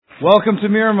Welcome to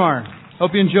Miramar.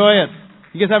 Hope you enjoy it.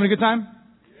 You guys having a good time?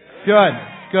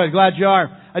 Good. Glad you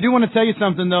are. I do want to tell you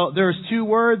something though. There's two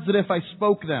words that if I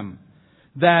spoke them,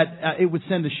 that it would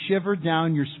send a shiver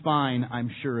down your spine, I'm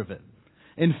sure of it.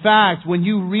 In fact, when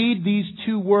you read these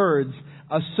two words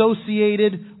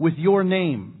associated with your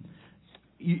name,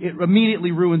 it immediately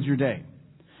ruins your day.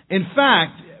 In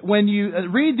fact, when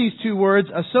you read these two words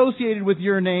associated with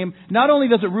your name, not only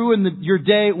does it ruin your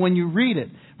day when you read it,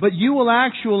 but you will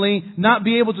actually not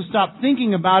be able to stop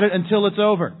thinking about it until it's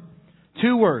over.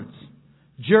 Two words.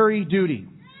 Jury duty.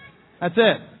 That's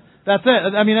it.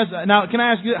 I mean, now, can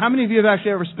I ask you, how many of you have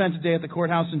actually ever spent a day at the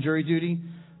courthouse in jury duty?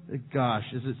 Gosh,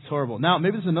 it's horrible. Now,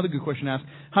 maybe this is another good question to ask.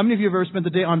 How many of you have ever spent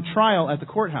a day on trial at the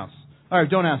courthouse? All right,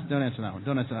 don't answer that one.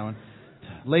 Don't answer that one.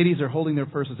 Ladies are holding their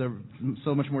purses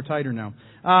so much more tighter now.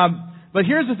 But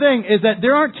here's the thing, is that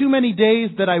there aren't too many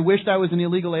days that I wished I was an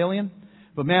illegal alien.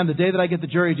 But man, the day that I get the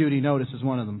jury duty notice is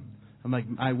one of them. I'm like,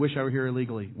 I wish I were here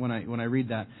illegally when I read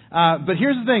that. But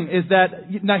here's the thing, is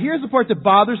that, now here's the part that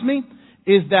bothers me,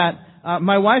 is that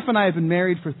my wife and I have been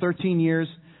married for 13 years.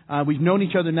 We've known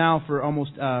each other now for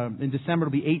almost, in December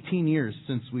it'll be 18 years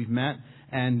since we've met.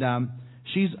 And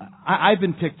I've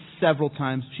been picked several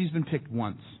times. She's been picked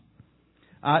once.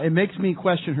 It makes me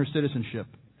question her citizenship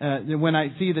when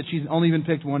I see that she's only been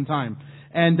picked one time.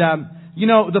 And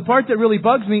the part that really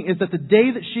bugs me is that the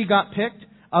day that she got picked,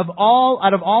 out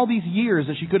of all these years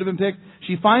that she could have been picked,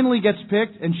 she finally gets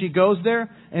picked and she goes there,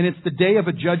 and it's the day of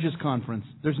a judges conference.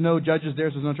 There's no judges there,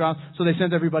 so there's no trial, so they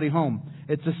sent everybody home.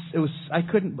 I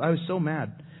was so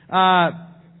mad.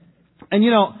 And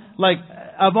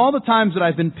of all the times that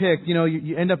I've been picked,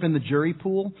 you end up in the jury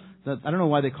pool. I don't know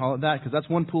why they call it that, because that's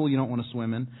one pool you don't want to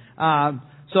swim in.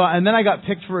 And then I got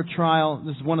picked for a trial.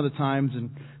 This is one of the times, and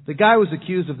the guy was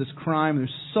accused of this crime. There's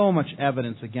so much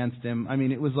evidence against him. I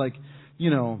mean, it was like,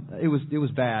 it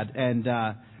was bad. And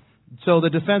so the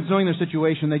defense, knowing their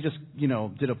situation, they just,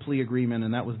 did a plea agreement,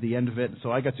 and that was the end of it.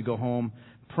 So I got to go home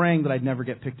praying that I'd never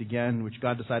get picked again, which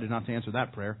God decided not to answer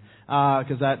that prayer,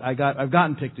 because I've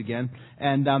gotten picked again.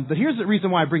 And but here's the reason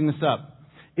why I bring this up.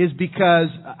 Is because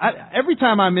every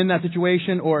time I'm in that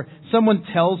situation or someone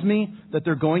tells me that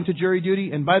they're going to jury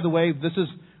duty, and by the way, this is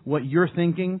what you're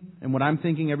thinking and what I'm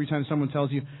thinking every time someone tells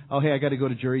you, oh, hey, I got to go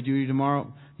to jury duty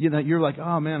tomorrow, you're like,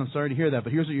 oh, man, I'm sorry to hear that.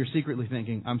 But here's what you're secretly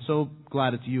thinking. I'm so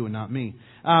glad it's you and not me.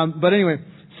 But anyway,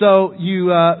 but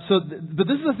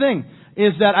this is the thing,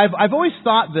 is that I've always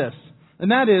thought this,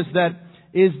 and that is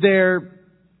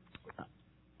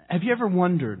have you ever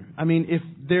wondered, if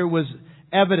there was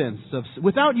evidence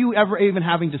without you ever even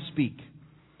having to speak,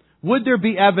 would there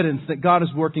be evidence that God is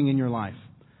working in your life?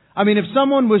 If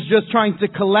someone was just trying to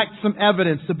collect some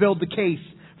evidence to build the case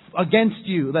against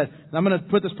you, that I'm going to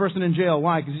put this person in jail.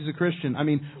 Why? Because he's a Christian.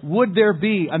 Would there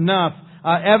be enough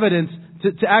evidence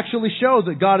to actually show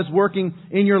that God is working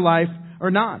in your life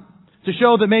or not? To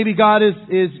show that maybe God is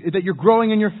that you're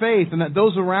growing in your faith and that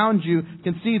those around you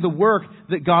can see the work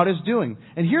that God is doing.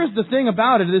 And here's the thing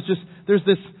about it, is just, there's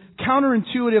this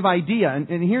counterintuitive idea,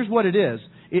 and here's what it is.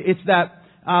 It's that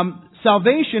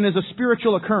salvation is a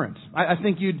spiritual occurrence. I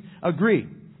think you'd agree,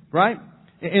 right?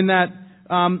 In that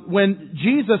when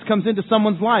Jesus comes into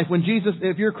someone's life,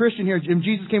 if you're a Christian here, when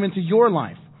Jesus came into your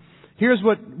life, here's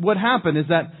what happened, is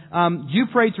that you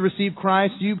prayed to receive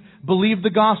Christ, you believed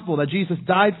the gospel, that Jesus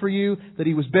died for you, that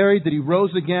He was buried, that He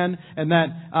rose again, and that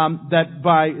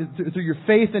through your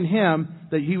faith in Him,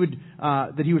 that He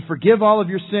would forgive all of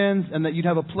your sins, and that you'd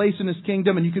have a place in His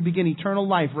kingdom, and you could begin eternal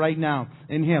life right now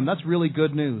in Him. That's really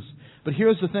good news. But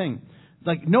here's the thing.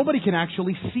 Nobody can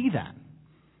actually see that.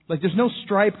 There's no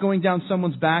stripe going down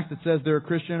someone's back that says they're a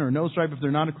Christian, or no stripe if they're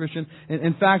not a Christian.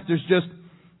 In fact,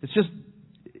 it's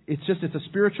a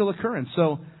spiritual occurrence.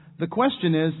 So the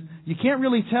question is, you can't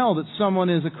really tell that someone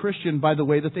is a Christian by the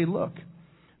way that they look.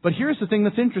 But here's the thing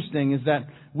that's interesting, is that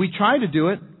we try to do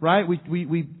it, right? We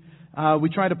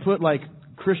try to put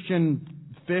Christian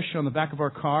fish on the back of our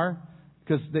car,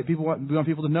 because we want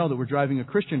people to know that we're driving a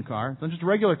Christian car. It's not just a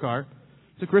regular car.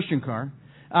 It's a Christian car.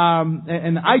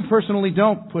 And I personally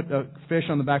don't put a fish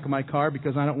on the back of my car,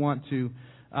 because I don't want to,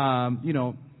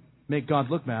 make God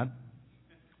look bad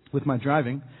with my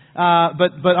driving.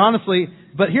 But honestly,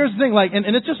 here's the thing,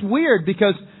 and it's just weird,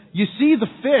 because you see the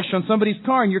fish on somebody's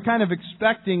car and you're kind of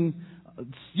expecting,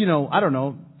 I don't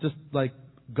know, just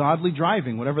godly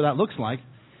driving, whatever that looks like.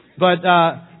 But,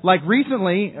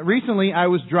 recently I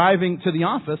was driving to the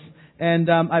office, and,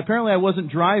 apparently I wasn't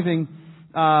driving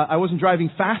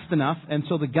fast enough, and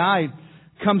so the guy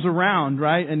comes around,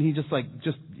 right, and he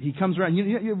he comes around.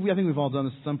 I think we've all done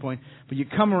this at some point. But you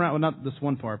come around, well, not this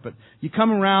one part, but you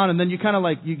come around and then you kind of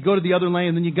like, you go to the other lane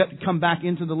and then you come back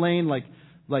into the lane like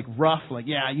rough, like,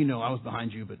 yeah, I was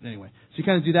behind you, but anyway. So you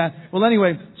kind of do that. Well,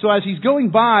 anyway, so as he's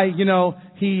going by,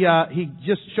 he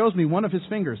just shows me one of his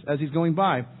fingers as he's going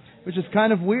by, which is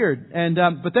kind of weird. And,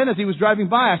 but then as he was driving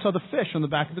by, I saw the fish on the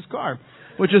back of his car,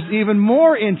 which is even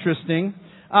more interesting.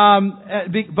 But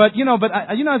as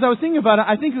I was thinking about it,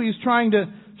 I think he was trying to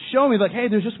show me like, hey,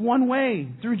 there's just one way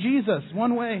through Jesus,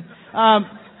 one way. I'm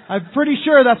pretty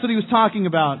sure that's what he was talking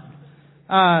about.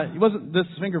 It wasn't this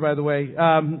finger, by the way.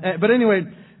 But anyway,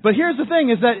 but here's the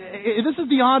thing: is that this is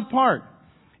the odd part.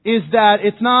 Is that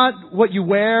it's not what you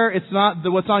wear, it's not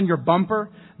what's on your bumper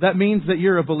that means that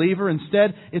you're a believer.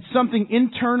 Instead, it's something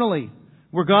internally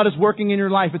where God is working in your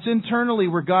life. It's internally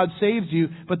where God saves you.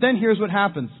 But then here's what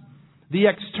happens: the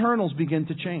externals begin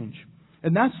to change.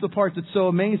 And that's the part that's so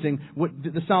amazing.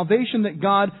 The salvation that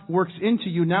God works into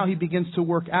you, now He begins to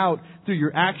work out through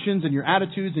your actions and your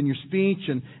attitudes and your speech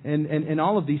and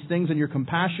all of these things and your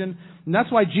compassion. And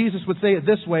that's why Jesus would say it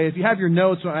this way. If you have your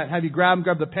notes, have you grab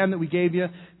the pen that we gave you,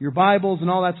 your Bibles and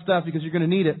all that stuff, because you're going to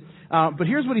need it. But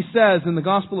here's what He says in the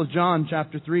Gospel of John,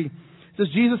 chapter 3. It says,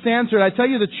 Jesus answered, I tell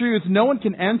you the truth, no one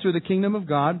can enter the kingdom of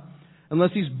God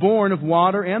unless he's born of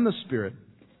water and the Spirit.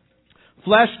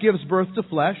 Flesh gives birth to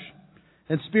flesh,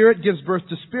 and Spirit gives birth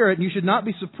to spirit, and you should not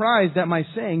be surprised at my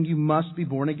saying, you must be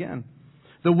born again.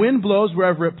 The wind blows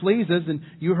wherever it pleases, and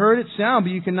you heard its sound,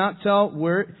 but you cannot tell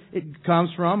where it comes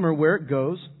from or where it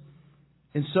goes.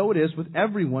 And so it is with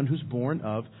everyone who's born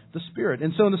of the Spirit.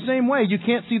 And so in the same way, you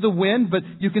can't see the wind, but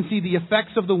you can see the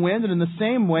effects of the wind. And in the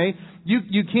same way,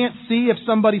 you can't see if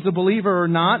somebody's a believer or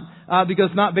not,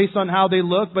 because not based on how they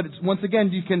look, but it's, once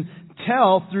again, you can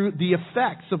tell through the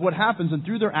effects of what happens and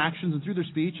through their actions and through their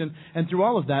speech and through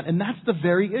all of that. And that's the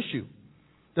very issue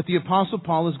that the Apostle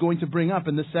Paul is going to bring up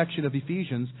in this section of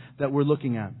Ephesians that we're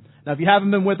looking at. Now, if you haven't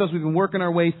been with us, we've been working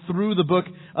our way through the book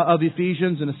of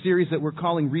Ephesians in a series that we're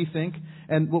calling Rethink.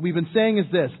 And what we've been saying is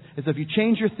this, is if you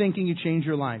change your thinking, you change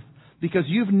your life. Because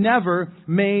you've never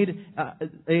made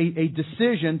a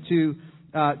decision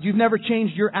you've never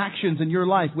changed your actions in your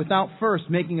life without first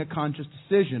making a conscious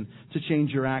decision to change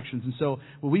your actions. And so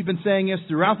what we've been saying is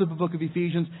throughout the book of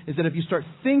Ephesians is that if you start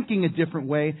thinking a different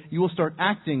way, you will start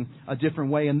acting a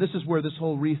different way. And this is where this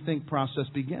whole rethink process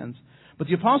begins. But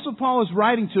the Apostle Paul is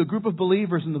writing to a group of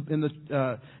believers in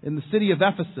the city of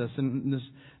Ephesus, in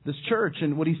this church.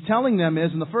 And what he's telling them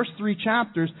is, in the first 3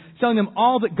 chapters, he's telling them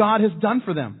all that God has done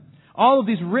for them. All of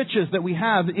these riches that we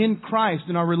have in Christ,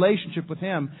 in our relationship with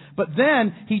Him. But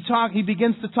then he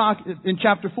begins to talk in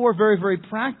chapter 4 very, very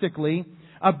practically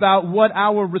about what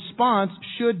our response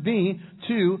should be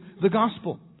to the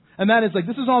gospel. And that is like,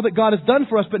 this is all that God has done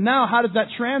for us, but now how does that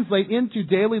translate into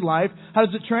daily life? How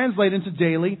does it translate into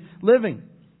daily living?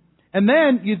 And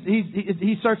then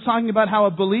he starts talking about how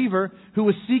a believer who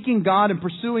is seeking God and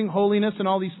pursuing holiness and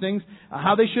all these things,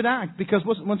 how they should act. Because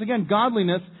once again,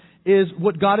 godliness is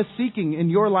what God is seeking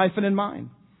in your life and in mine.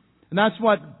 And that's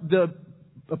what the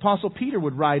Apostle Peter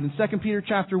would write in 2 Peter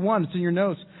chapter 1. It's in your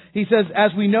notes. He says, as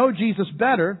we know Jesus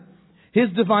better, His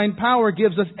divine power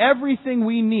gives us everything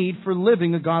we need for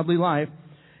living a godly life.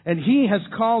 And He has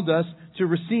called us to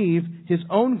receive His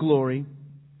own glory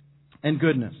and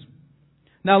goodness.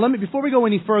 Now, before we go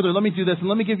any further, let me do this, and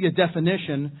let me give you a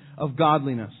definition of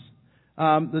godliness.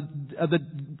 The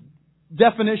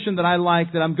definition that I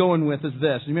like, that I'm going with, is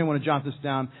this. You may want to jot this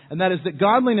down. And that is that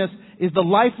godliness is the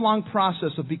lifelong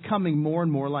process of becoming more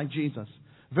and more like Jesus.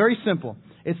 Very simple.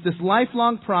 It's this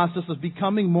lifelong process of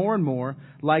becoming more and more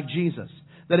like Jesus.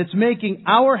 That it's making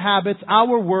our habits,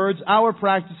 our words, our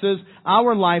practices,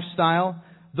 our lifestyle,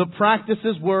 the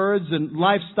practices, words, and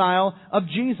lifestyle of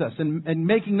Jesus, and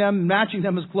matching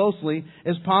them as closely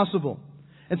as possible.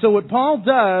 And so what Paul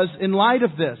does in light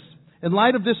of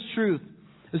this truth,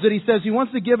 is that he says he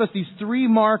wants to give us these 3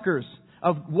 markers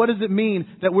of what does it mean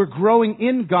that we're growing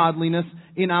in godliness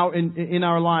in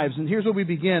our lives. And here's where we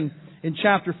begin in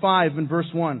chapter 5 and verse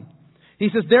 1. He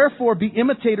says, therefore be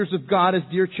imitators of God as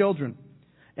dear children,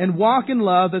 and walk in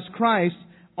love as Christ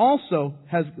also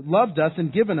has loved us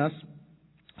and given us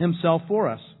Himself for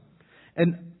us,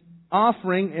 an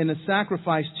offering and a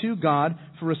sacrifice to God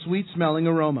for a sweet-smelling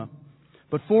aroma.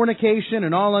 But fornication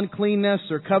and all uncleanness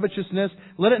or covetousness,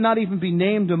 let it not even be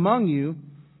named among you,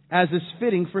 as is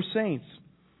fitting for saints.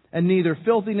 And neither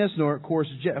filthiness, nor coarse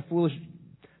foolish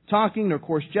talking, nor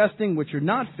coarse jesting, which are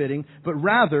not fitting, but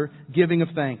rather giving of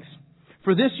thanks.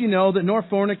 For this you know, that nor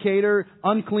fornicator,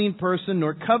 unclean person,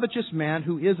 nor covetous man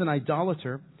who is an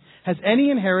idolater, has any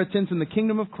inheritance in the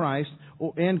kingdom of Christ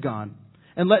and God.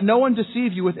 And let no one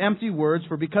deceive you with empty words,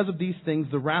 for because of these things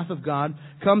the wrath of God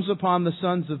comes upon the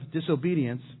sons of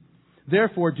disobedience.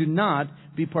 Therefore, do not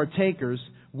be partakers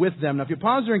with them. Now, if you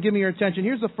pause there and give me your attention,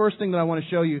 here's the first thing that I want to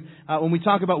show you when we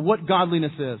talk about what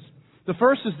godliness is. The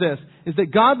first is this, is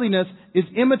that godliness is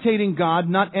imitating God,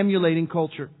 not emulating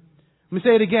culture. Let me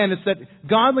say it again. It's that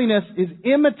godliness is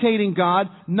imitating God,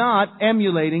 not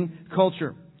emulating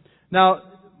culture. Now,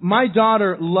 my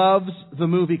daughter loves the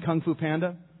movie Kung Fu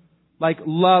Panda.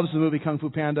 Loves the movie Kung Fu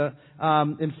Panda.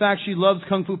 In fact, she loves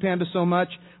Kung Fu Panda so much,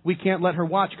 we can't let her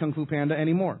watch Kung Fu Panda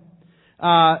anymore.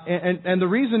 And the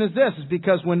reason is this, is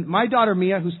because when my daughter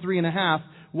Mia, who's 3.5,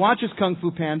 watches Kung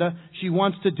Fu Panda, she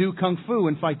wants to do Kung Fu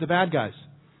and fight the bad guys.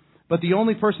 But the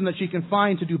only person that she can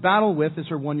find to do battle with is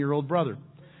her 1-year-old brother.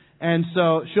 And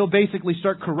so she'll basically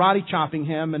start karate chopping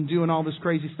him and doing all this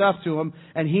crazy stuff to him.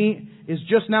 And he is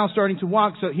just now starting to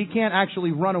walk, so he can't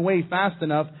actually run away fast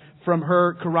enough from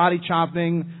her karate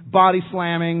chopping, body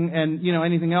slamming, and,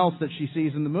 anything else that she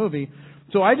sees in the movie.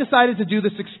 So I decided to do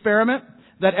this experiment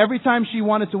that every time she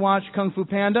wanted to watch Kung Fu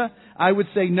Panda, I would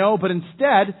say no, but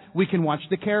instead we can watch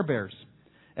the Care Bears.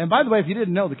 And by the way, if you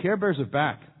didn't know, the Care Bears are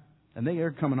back. And they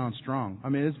are coming on strong. I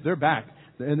mean, they're back.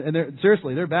 And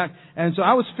they're back. And so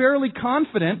I was fairly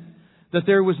confident that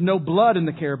there was no blood in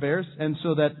the Care Bears, and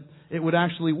so that it would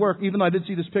actually work. Even though I did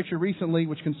see this picture recently,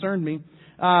 which concerned me.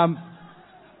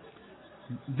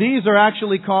 These are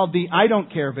actually called the I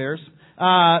Don't Care Bears.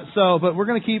 But we're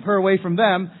going to keep her away from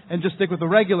them and just stick with the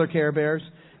regular Care Bears.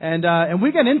 And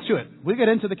we get into it. We get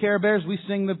into the Care Bears. We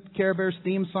sing the Care Bears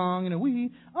theme song.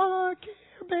 We are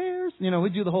Care Bears. We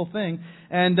do the whole thing.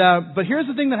 But here's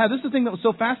the thing this is the thing that was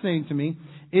so fascinating to me,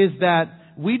 is that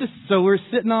so we're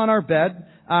sitting on our bed,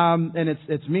 and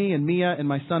it's me and Mia and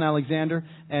my son Alexander,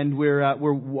 and we're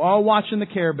all watching the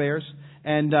Care Bears,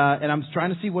 and I'm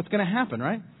trying to see what's going to happen,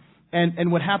 right?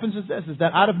 And what happens is this, is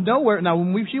that out of nowhere, now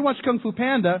when she watched Kung Fu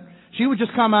Panda, she would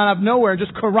just come out of nowhere and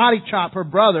just karate chop her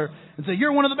brother and say,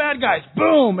 "You're one of the bad guys."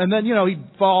 Boom! And then,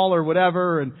 he'd fall or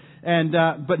whatever.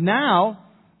 But now,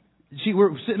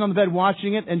 we're sitting on the bed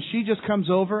watching it, and she just comes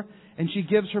over and she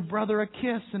gives her brother a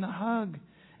kiss and a hug.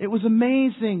 It was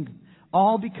amazing.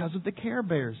 All because of the Care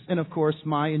Bears. And of course,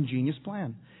 my ingenious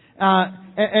plan.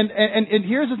 And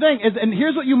here's the thing, and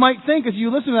here's what you might think as you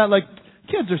listen to that,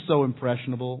 kids are so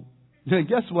impressionable.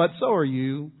 Guess what? So are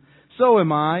you. So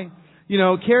am I.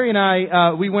 Carrie and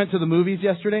I, we went to the movies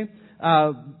yesterday.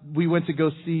 We went to go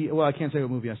see, I can't say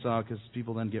what movie I saw because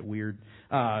people then get weird.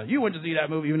 You went to see that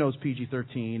movie even though it's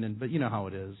PG-13, but you know how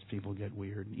it is. People get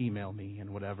weird, email me and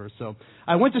whatever. So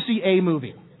I went to see a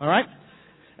movie, all right?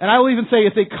 And I will even say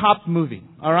it's a cop movie,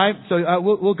 all right? So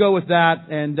we'll go with that.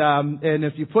 And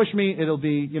if you push me, it'll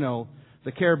be,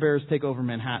 the Care Bears take over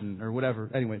Manhattan or whatever.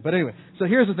 Anyway, so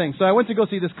here's the thing. So I went to go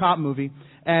see this cop movie,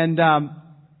 and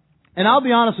I'll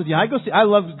be honest with you, I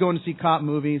love going to see cop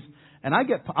movies, and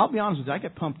I'll be honest with you, I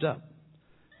get pumped up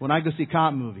when I go see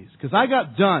cop movies, because I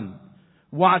got done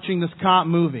watching this cop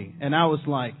movie, and I was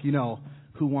like,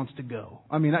 who wants to go?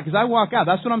 I mean, because I walk out,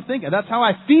 that's what I'm thinking, that's how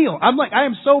I feel. I'm like, I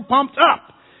am so pumped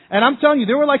up, and I'm telling you,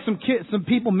 there were some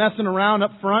people messing around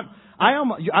up front.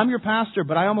 I'm your pastor,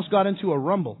 but I almost got into a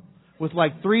rumble with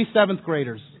 3 7th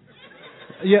graders.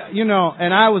 Yeah,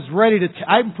 and I was ready to,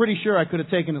 I'm pretty sure I could have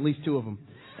taken at least 2 of them.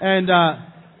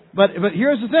 But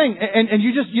here's the thing, and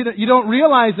you don't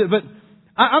realize it, but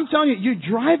I'm telling you, you're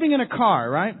driving in a car,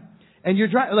 right? And you're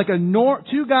driving,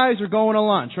 2 guys are going to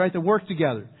lunch, right? They work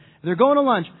together. They're going to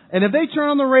lunch, and if they turn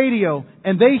on the radio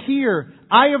and they hear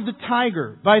Eye of the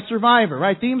Tiger by Survivor,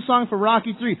 right? Theme song for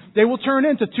Rocky III, they will turn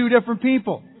into 2 different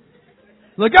people.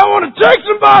 I want to take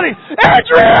somebody!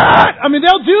 Adrian! I mean,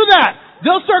 they'll do that.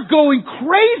 They'll start going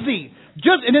crazy.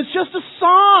 And it's just a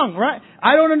song, right?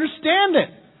 I don't understand it.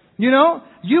 You're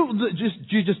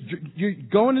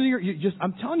going to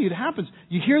I'm telling you, it happens.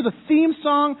 You hear the theme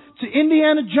song to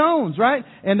Indiana Jones, right?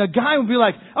 And the guy will be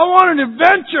like, I want an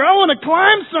adventure. I want to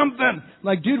climb something.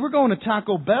 Dude, we're going to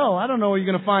Taco Bell. I don't know what you're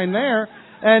going to find there.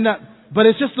 But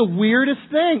it's just the weirdest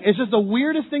thing. It's just the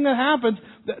weirdest thing that happens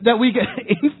that we get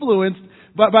influenced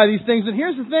by these things. And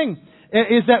here's the thing,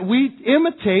 is that we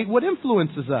imitate what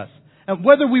influences us. And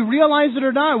whether we realize it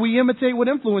or not, we imitate what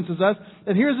influences us.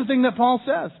 And here's the thing that Paul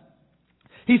says.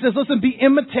 He says, listen, be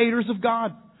imitators of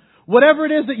God. Whatever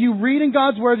it is that you read in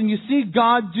God's Word and you see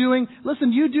God doing,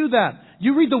 listen, you do that.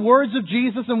 You read the words of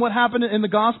Jesus and what happened in the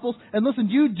Gospels, and listen,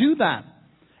 you do that.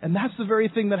 And that's the very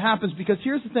thing that happens, because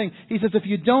here's the thing. He says, if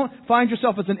you don't find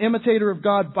yourself as an imitator of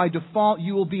God, by default,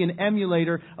 you will be an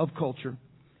emulator of culture.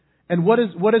 And what is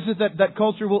it that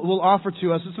culture will offer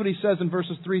to us? This is what he says in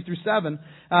verses 3 through 7.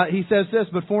 He says this,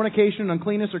 but fornication,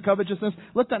 uncleanness, or covetousness,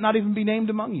 let that not even be named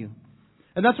among you.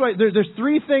 And that's why there's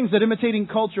three things that imitating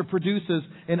culture produces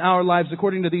in our lives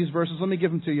according to these verses. Let me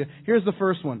give them to you. Here's the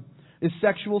first one, is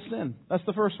sexual sin. That's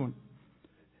the first one.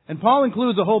 And Paul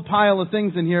includes a whole pile of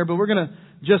things in here, but we're going to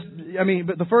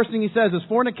but the first thing he says is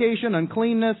fornication,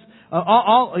 uncleanness,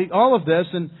 all of this.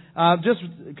 And just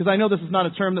because I know this is not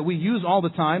a term that we use all the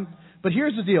time, but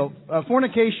here's the deal.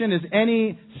 Fornication is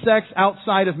any sex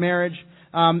outside of marriage.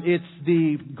 It's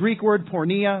the Greek word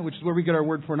porneia, which is where we get our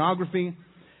word pornography.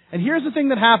 And here's the thing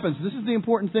that happens. This is the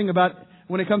important thing about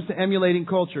when it comes to emulating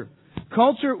culture.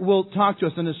 Culture will talk to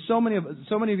us, and there's so many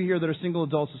of you here that are single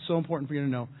adults. It's so important for you to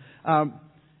know.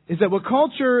 Is that what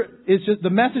culture is just, the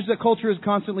message that culture is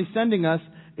constantly sending us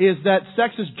is that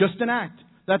sex is just an act.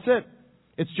 That's it.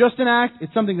 It's just an act.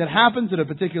 It's something that happens at a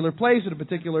particular place, at a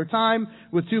particular time,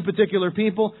 with two particular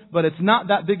people, but it's not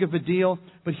that big of a deal.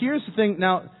 But here's the thing.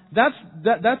 Now,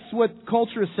 that's what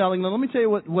culture is selling. Now, let me tell you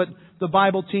what the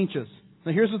Bible teaches.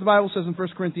 Now, here's what the Bible says in 1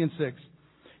 Corinthians 6.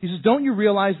 He says, don't you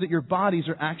realize that your bodies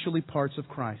are actually parts of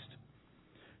Christ?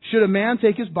 Should a man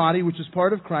take his body, which is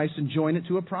part of Christ, and join it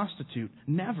to a prostitute?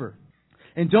 Never.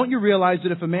 And don't you realize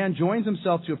that if a man joins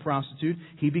himself to a prostitute,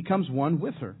 he becomes one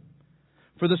with her?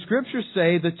 For the Scriptures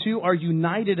say the two are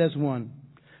united as one.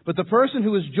 But the person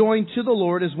who is joined to the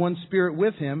Lord is one spirit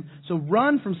with Him, so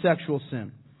run from sexual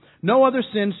sin. No other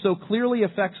sin so clearly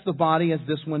affects the body as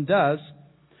this one does.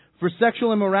 For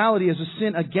sexual immorality is a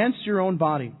sin against your own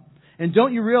body. And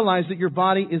don't you realize that your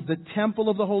body is the temple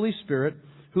of the Holy Spirit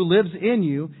who lives in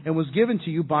you and was given to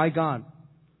you by God?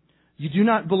 You do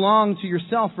not belong to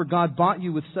yourself, for God bought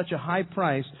you with such a high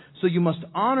price, so you must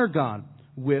honor God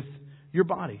with your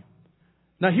body.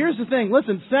 Now here's the thing.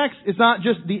 Listen, sex is not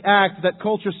just the act that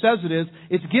culture says it is.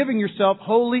 It's giving yourself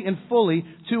wholly and fully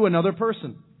to another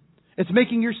person. It's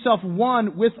making yourself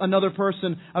one with another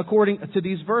person according to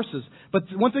these verses. But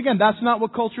once again, that's not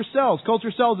what culture sells.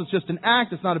 Culture sells it's just an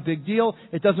act. It's not a big deal.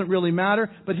 It doesn't really matter.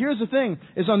 But here's the thing,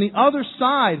 is on the other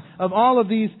side of all of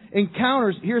these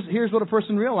encounters, here's what a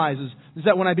person realizes, is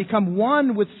that when I become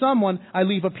one with someone, I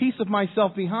leave a piece of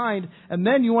myself behind, and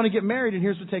then you want to get married, and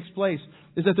here's what takes place,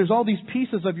 is that there's all these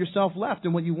pieces of yourself left,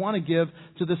 and what you want to give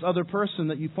to this other person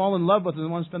that you fall in love with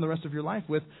and want to spend the rest of your life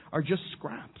with are just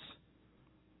scraps.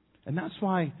 And that's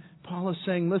why Paul is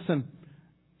saying, listen,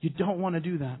 you don't want to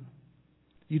do that.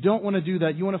 You don't want to do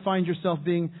that. You want to find yourself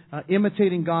being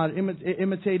imitating God,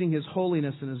 imitating His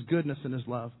holiness and His goodness and His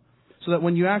love. So that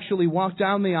when you actually walk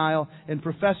down the aisle and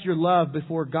profess your love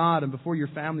before God and before your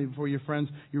family, before your friends,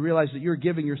 you realize that you're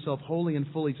giving yourself wholly and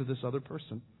fully to this other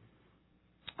person.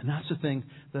 And that's the thing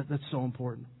that's so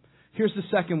important. Here's the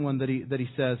second one that he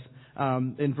says.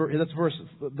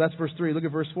 That's verse 3. Look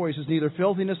at verse 4. He says, neither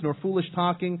filthiness, nor foolish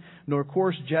talking, nor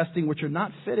coarse jesting, which are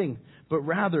not fitting, but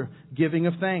rather giving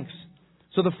of thanks.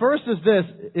 So the first is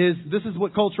this is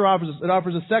what culture offers us. It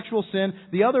offers a sexual sin.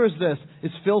 The other is this,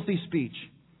 is filthy speech.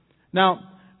 Now,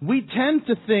 we tend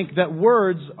to think that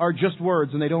words are just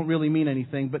words and they don't really mean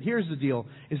anything. But here's the deal,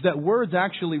 is that words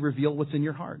actually reveal what's in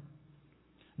your heart.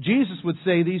 Jesus would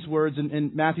say these words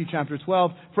in Matthew chapter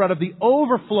 12, for out of the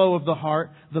overflow of the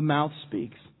heart, the mouth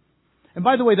speaks. And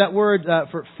by the way, that word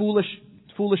for foolish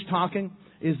talking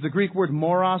is the Greek word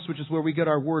moros, which is where we get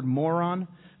our word moron.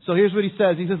 So here's what he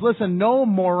says. He says, listen, no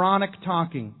moronic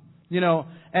talking. You know,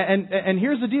 and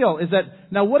here's the deal, is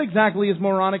that, now what exactly is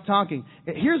moronic talking?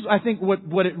 Here's, I think, what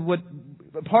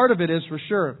part of it is for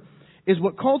sure, is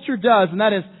what culture does, and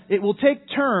that is, it will take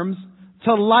terms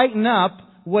to lighten up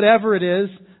whatever it is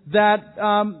that,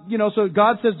 so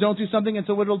God says don't do something, and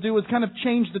so what it'll do is kind of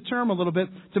change the term a little bit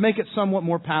to make it somewhat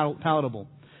more palatable.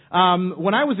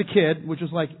 When I was a kid, which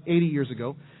was like 80 years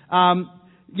ago,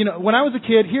 when I was a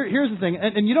kid, here's the thing,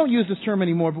 and you don't use this term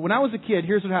anymore, but when I was a kid,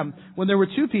 here's what happened. When there were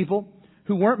two people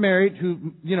who weren't married,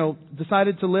 who,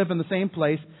 decided to live in the same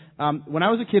place, when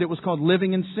I was a kid, it was called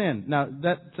living in sin. Now,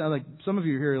 that sounds like, some of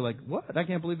you here are like, what? I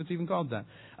can't believe it's even called that.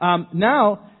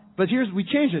 But we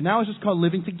changed it. Now it's just called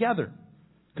living together.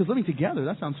 Because living together,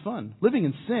 that sounds fun. Living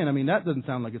in sin, that doesn't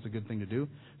sound like it's a good thing to do.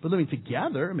 But living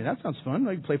together, that sounds fun.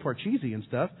 Like play Parcheesi and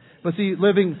stuff. But see,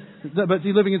 living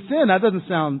in sin, that doesn't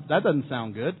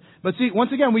sound good. But see,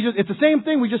 once again, it's the same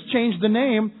thing. We just change the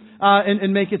name,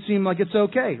 and make it seem like it's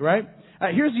okay, right?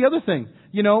 Here's the other thing.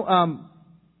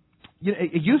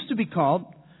 It used to be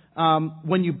called,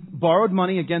 when you borrowed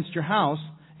money against your house,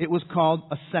 it was called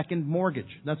a second mortgage.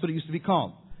 That's what it used to be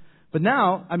called. But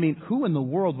now, who in the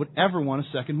world would ever want a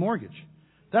second mortgage?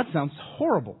 That sounds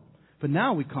horrible. But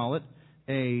now we call it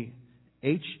a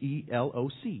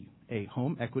HELOC, a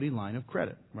home equity line of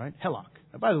credit, right? HELOC.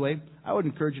 By the way, I would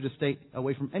encourage you to stay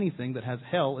away from anything that has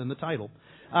hell in the title.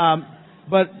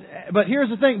 But here's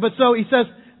the thing. But so he says,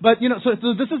 But, so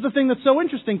this is the thing that's so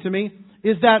interesting to me,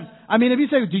 is that, if you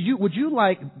say, would you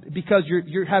like, because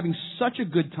you're having such a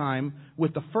good time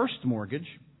with the first mortgage,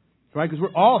 right? Because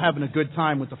we're all having a good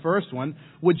time with the first one.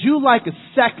 Would you like a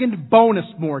second bonus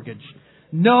mortgage?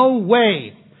 No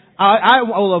way. I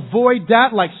will avoid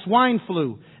that like swine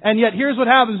flu. And yet here's what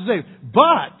happens. You say,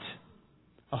 but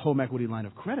a home equity line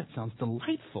of credit sounds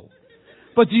delightful.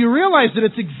 But do you realize that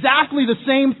it's exactly the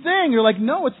same thing? You're like,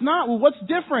 no, it's not. Well, what's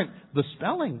different? The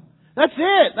spelling. That's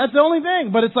it. That's the only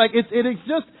thing. But it's like, it's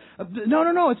just,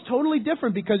 no. It's totally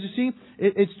different because you see,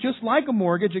 it's just like a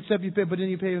mortgage except you pay, but then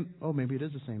you pay, maybe it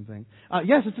is the same thing.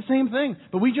 Yes, it's the same thing.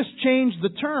 But we just changed the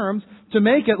terms to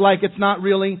make it like it's not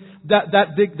really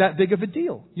that big of a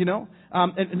deal,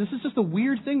 And this is just a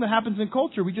weird thing that happens in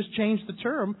culture. We just change the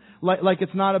term like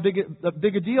it's not a big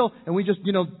a deal, and we just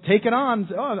take it on.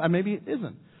 And say, maybe it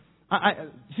isn't. I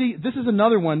see. This is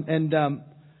another one, and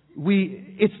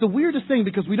it's the weirdest thing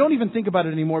because we don't even think about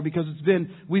it anymore because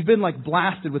we've been like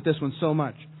blasted with this one so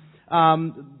much.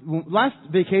 Last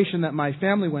vacation that my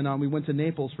family went on, we went to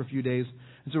Naples for a few days,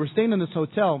 and so we're staying in this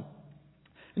hotel.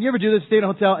 And you ever do this, stay in a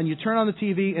hotel, and you turn on the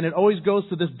TV, and it always goes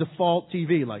to this default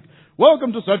TV, like,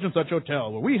 welcome to such and such hotel,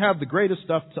 where we have the greatest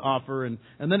stuff to offer, and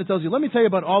then it tells you, let me tell you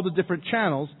about all the different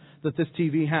channels that this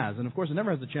TV has. And of course, it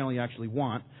never has the channel you actually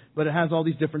want, but it has all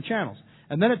these different channels.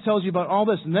 And then it tells you about all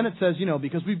this, and then it says,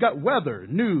 because we've got weather,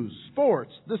 news,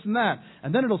 sports, this and that.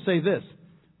 And then it'll say this,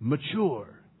 mature.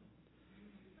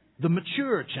 The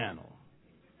mature channel.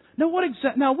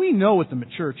 Now we know what the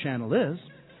mature channel is.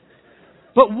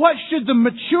 But what should the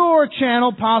mature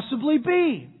channel possibly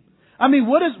be?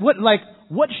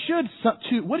 What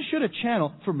should a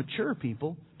channel for mature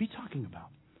people be talking about?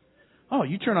 Oh,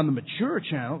 you turn on the mature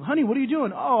channel. Honey, what are you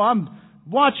doing? Oh, I'm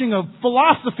watching a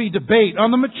philosophy debate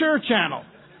on the mature channel.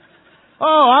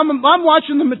 Oh, I'm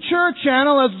watching the mature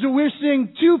channel as we're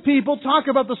seeing two people talk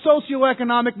about the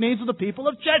socioeconomic needs of the people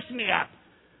of Chechnya.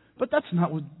 But that's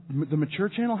not what the mature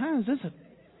channel has, is it?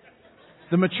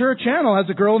 The mature channel has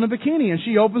a girl in a bikini, and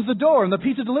she opens the door, and the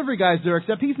pizza delivery guy's there,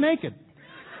 except he's naked.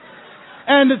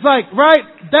 And it's like, right,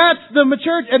 that's the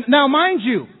mature. And now, mind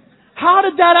you, how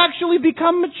did that actually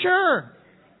become mature?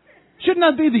 Shouldn't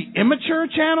that be the immature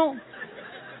channel?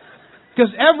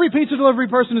 Because every pizza delivery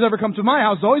person who's ever come to my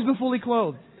house has always been fully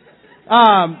clothed. But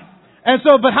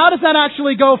how does that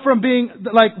actually go from being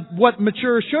like what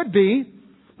mature should be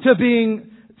to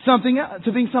being something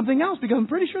else? Because I'm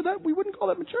pretty sure that we wouldn't call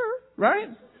that mature, right?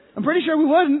 I'm pretty sure we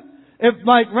wouldn't.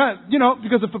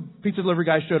 Because if a pizza delivery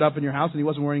guy showed up in your house and he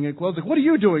wasn't wearing any clothes, like, what are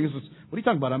you doing? He says, what are you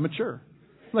talking about? I'm mature.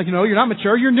 Like, you're not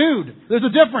mature, you're nude. There's a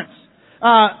difference.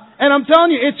 And I'm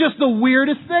telling you, it's just the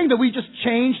weirdest thing that we just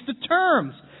changed the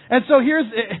terms. And so here's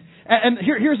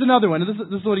another one. This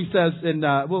is what he says, and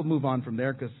we'll move on from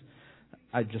there because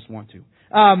I just want to.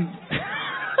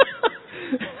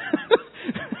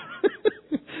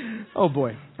 Oh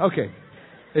boy. Okay.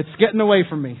 It's getting away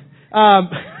from me.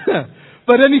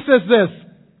 But then he says this.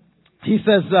 He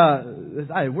says,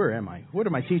 where am I? What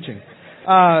am I teaching?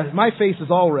 My face is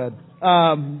all red.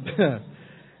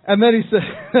 And then he says,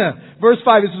 verse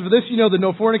 5, he says, for this you know that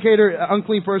no fornicator,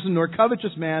 unclean person, nor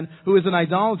covetous man who is an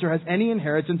idolater has any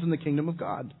inheritance in the kingdom of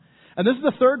God. And this is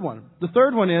the third one. The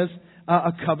third one is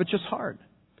a covetous heart.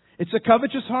 It's a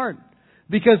covetous heart.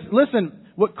 Because, listen,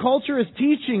 what culture is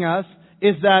teaching us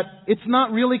is that it's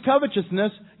not really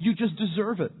covetousness, you just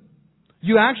deserve it.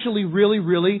 You actually really,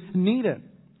 really need it.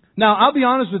 Now, I'll be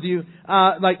honest with you,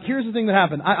 here's the thing that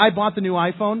happened. I bought the new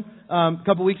iPhone a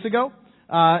couple weeks ago,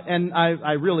 and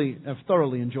I really have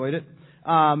thoroughly enjoyed it.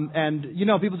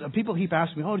 People keep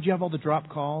asking me, did you have all the drop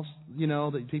calls,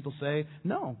 that people say?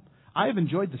 No. I have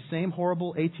enjoyed the same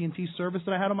horrible AT&T service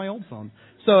that I had on my old phone.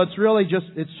 So it's really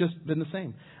it's just been the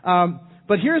same.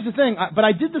 But here's the thing. But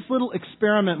I did this little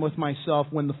experiment with myself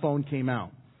when the phone came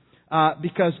out.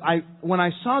 Because when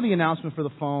I saw the announcement for the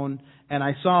phone and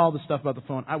I saw all the stuff about the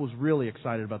phone, I was really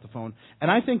excited about the phone.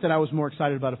 And I think that I was more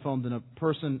excited about a phone than a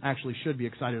person actually should be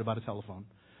excited about a telephone.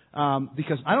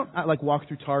 Because I walk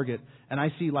through Target and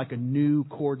I see like a new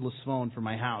cordless phone for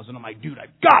my house and I'm like, dude,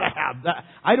 I've got to have that.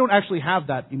 I don't actually have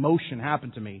that emotion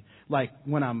happen to me. Like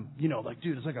when I'm, dude,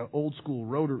 it's like an old school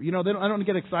rotary. I don't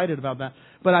get excited about that.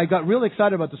 But I got really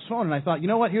excited about this phone and I thought, you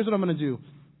know what? Here's what I'm going to do.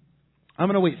 I'm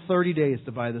going to wait 30 days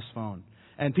to buy this phone.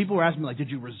 And people were asking me, did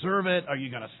you reserve it? Are you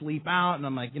going to sleep out? And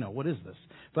I'm like, what is this?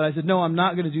 But I said, no, I'm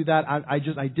not going to do that. I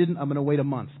didn't. I'm going to wait a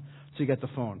month to get the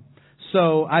phone.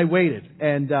 So I waited.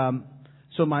 And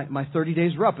so my 30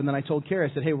 days were up. And then I told Carrie,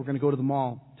 I said, hey, we're going to go to the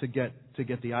mall to get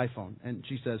the iPhone. And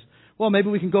she says, well, maybe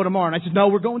we can go tomorrow. And I said, no,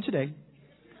 we're going today.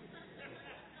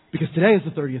 Because today is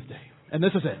the 30th day. and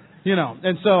this is it, you know.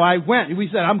 And so I went. We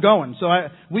said, I'm going. So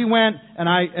we went,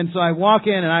 and so I walk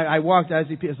in, and I walked as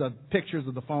there's pictures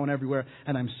of the phone everywhere,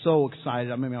 and I'm so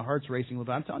excited. I mean, my heart's racing a little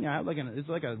bit. I'm telling you, it's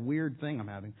like a weird thing I'm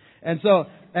having. And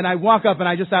I walk up, and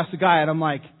I just asked the guy, and I'm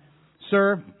like,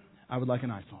 sir, I would like an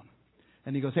iPhone.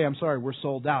 And he goes, hey, I'm sorry, we're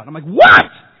sold out. And I'm like, what?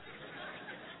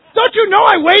 Don't you know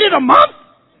I waited a month?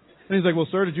 And he's like, well,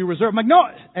 sir, did you reserve? I'm like, no.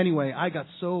 Anyway, I got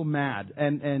so mad,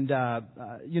 and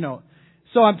you know.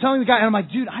 So I'm telling the guy, and I'm like,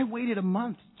 dude, I waited a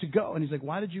month to go. And he's like,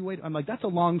 why did you wait? I'm like, that's a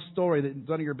long story that's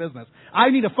none of your business. I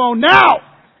need a phone now!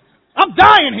 I'm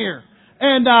dying here!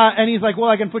 And he's like, well,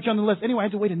 I can put you on the list. Anyway, I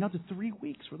had to wait another 3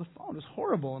 weeks for the phone. It was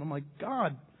horrible. And I'm like,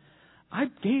 God, I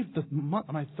gave the month,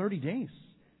 my 30 days.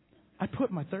 I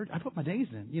put my days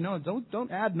in. You know,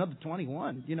 don't add another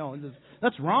 21. You know,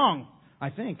 that's wrong,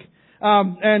 I think.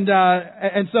 And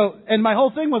my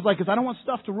whole thing was like, because I don't want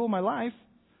stuff to rule my life.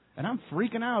 And I'm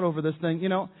freaking out over this thing, you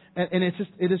know, and it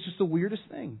is just the weirdest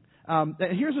thing. And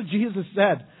here's what Jesus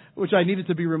said, which I needed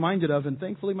to be reminded of, and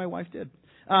thankfully my wife did.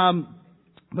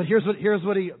 But here's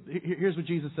what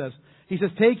Jesus says. He says,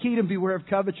 "Take heed and beware of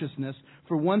covetousness,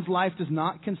 for one's life does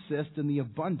not consist in the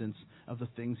abundance of the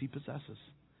things he possesses."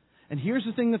 And here's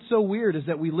the thing that's so weird, is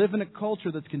that we live in a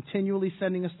culture that's continually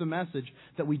sending us the message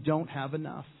that we don't have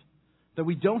enough. That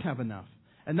we don't have enough.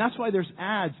 And that's why there's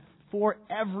ads for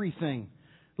everything.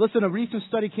 Listen, a recent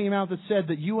study came out that said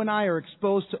that you and I are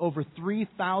exposed to over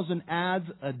 3,000 ads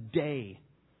a day.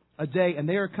 And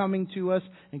they are coming to us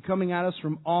and coming at us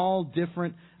from all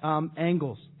different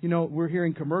angles. You know, we're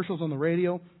hearing commercials on the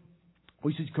radio.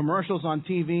 We see commercials on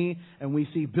TV, and we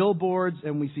see billboards,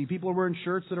 and we see people wearing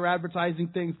shirts that are advertising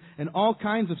things, and all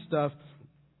kinds of stuff.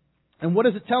 And what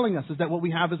is it telling us? Is that what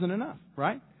we have isn't enough,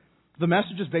 right? The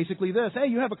message is basically this. Hey,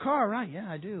 you have a car, right? Yeah,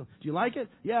 I do. Do you like it?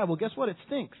 Yeah, well, guess what? It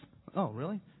stinks. Oh,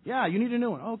 really? Yeah, you need a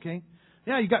new one. Okay.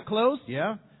 Yeah, you got clothes?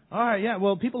 Yeah. All right, yeah.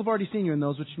 Well, people have already seen you in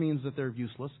those, which means that they're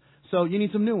useless. So you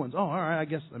need some new ones. Oh, all right, I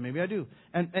guess maybe I do.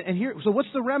 And here, so what's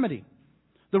the remedy?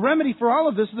 The remedy for all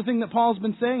of this is the thing that Paul's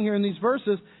been saying here in these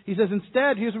verses. He says,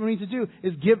 instead, here's what we need to do,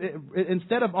 is give,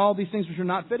 instead of all these things which are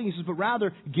not fitting, he says, but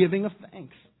rather giving of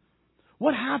thanks.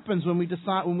 What happens when we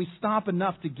stop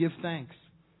enough to give thanks?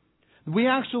 We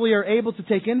actually are able to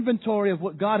take inventory of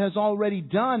what God has already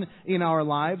done in our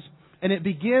lives, and it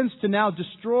begins to now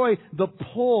destroy the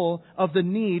pull of the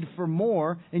need for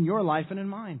more in your life and in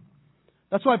mine.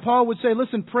 That's why Paul would say,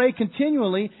 listen, pray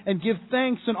continually and give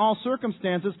thanks in all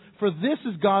circumstances, for this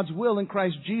is God's will in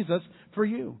Christ Jesus for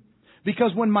you.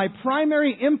 Because when my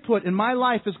primary input in my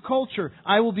life is culture,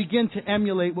 I will begin to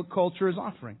emulate what culture is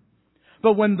offering.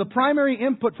 But when the primary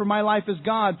input for my life is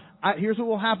God, here's what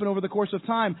will happen over the course of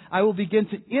time. I will begin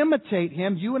to imitate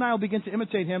Him. You and I will begin to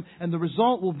imitate Him, and the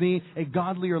result will be a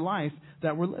godlier life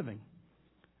that we're living.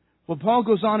 Well, Paul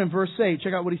goes on in verse 8.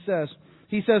 Check out what he says.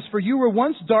 He says, "For you were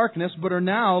once darkness, but are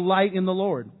now light in the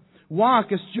Lord.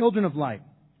 Walk as children of light.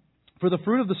 For the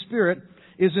fruit of the Spirit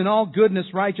is in all goodness,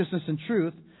 righteousness, and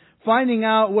truth, finding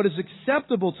out what is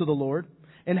acceptable to the Lord,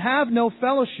 and have no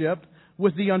fellowship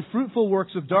with the unfruitful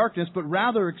works of darkness, but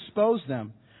rather expose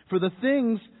them. For it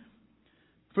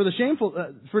is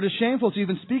shameful to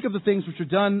even speak of the things which are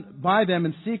done by them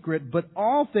in secret, but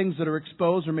all things that are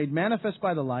exposed are made manifest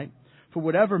by the light. For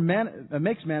whatever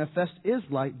makes manifest is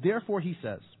light. Therefore, he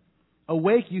says,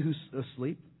 awake, you who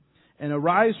sleep, and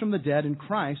arise from the dead, and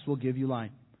Christ will give you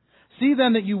light. See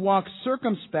then that you walk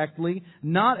circumspectly,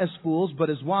 not as fools, but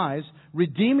as wise,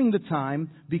 redeeming the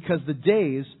time, because the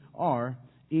days are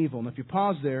evil." And if you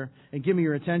pause there and give me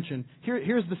your attention,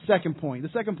 here's the second point. The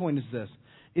second point is this,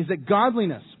 is that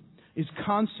godliness is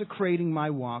consecrating my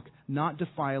walk, not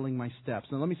defiling my steps.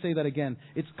 Now let me say that again.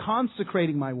 It's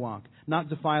consecrating my walk, not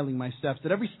defiling my steps.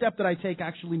 That every step that I take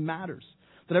actually matters.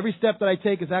 That every step that I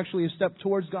take is actually a step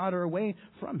towards God or away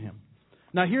from Him.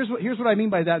 Now here's what I mean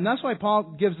by that. And that's why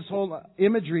Paul gives this whole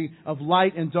imagery of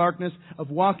light and darkness,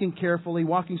 of walking carefully,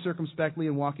 walking circumspectly,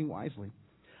 and walking wisely.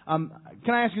 Can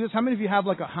I ask you this? How many of you have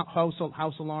like a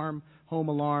house alarm, home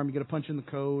alarm? You got to punch in the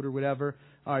code or whatever.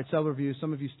 All right, several of you.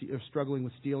 Some of you are struggling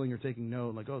with stealing or taking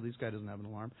note. Like, oh, this guy doesn't have an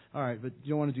alarm. All right, but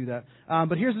you don't want to do that.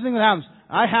 But here's the thing that happens.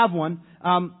 I have one,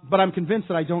 but I'm convinced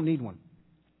that I don't need one.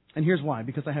 And here's why.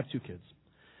 Because I have two kids.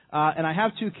 And I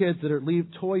have two kids that leave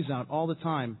toys out all the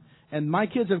time. And my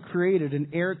kids have created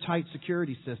an airtight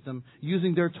security system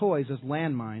using their toys as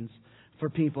landmines for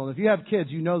people. And if you have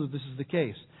kids, you know that this is the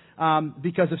case.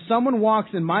 Because if someone walks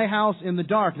in my house in the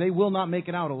dark, they will not make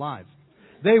it out alive.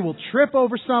 They will trip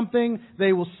over something,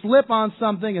 they will slip on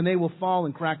something, and they will fall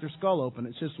and crack their skull open.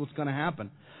 It's just what's going to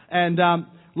happen. And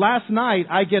last night,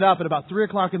 I get up at about 3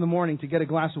 o'clock in the morning to get a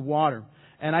glass of water.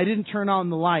 And I didn't turn on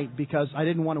the light because I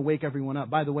didn't want to wake everyone up.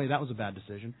 By the way, that was a bad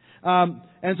decision.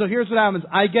 And so here's what happens.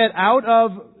 I get out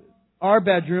of our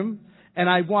bedroom and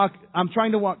I'm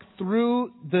trying to walk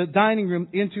through the dining room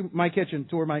into my kitchen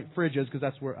to where my fridge is, because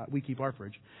that's where we keep our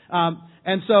fridge.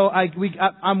 And so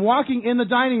I'm walking in the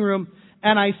dining room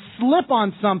and I slip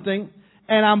on something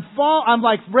and I'm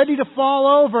like ready to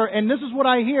fall over, and this is what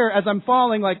I hear as I'm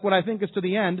falling, like what I think is to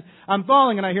the end. I'm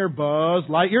falling and I hear, "Buzz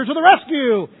Lightyear to the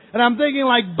rescue!" And I'm thinking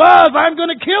like, "Buzz, I'm going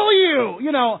to kill you!"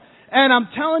 You know, and I'm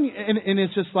telling you, and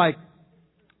it's just like,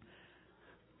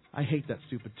 I hate that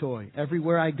stupid toy.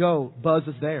 Everywhere I go, Buzz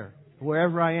is there.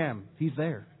 Wherever I am, he's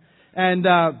there. And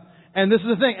this is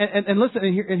the thing. And listen,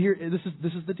 and here,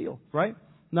 this is the deal, right?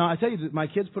 Now, I tell you, my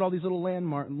kids put all these little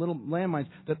landmines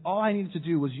that all I needed to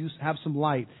do was have some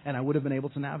light, and I would have been able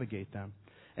to navigate them.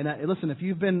 And listen, if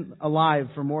you've been alive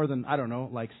for more than, I don't know,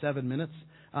 like 7 minutes,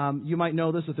 you might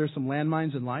know this, that there's some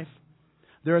landmines in life.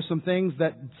 There are some things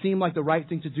that seem like the right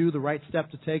thing to do, the right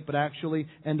step to take, but actually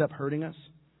end up hurting us.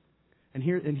 And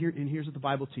here's what the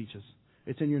Bible teaches.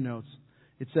 It's in your notes.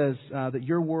 It says that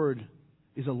your word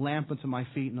is a lamp unto my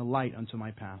feet and a light unto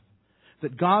my path.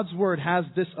 That God's word has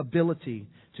this ability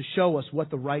to show us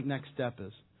what the right next step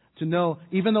is. To know,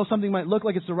 even though something might look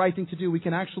like it's the right thing to do, we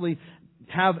can actually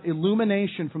have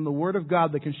illumination from the word of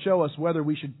God that can show us whether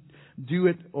we should do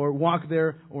it or walk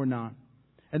there or not.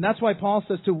 And that's why Paul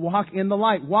says to walk in the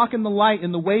light. Walk in the light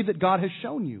in the way that God has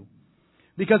shown you.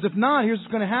 Because if not, here's what's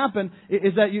going to happen,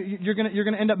 is that you're going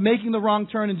to end up making the wrong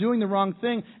turn and doing the wrong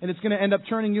thing, and it's going to end up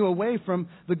turning you away from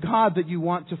the God that you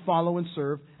want to follow and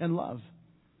serve and love.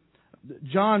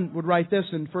 John would write this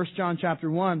in 1 John chapter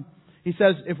 1. He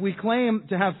says, "If we claim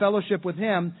to have fellowship with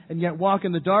Him and yet walk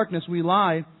in the darkness, we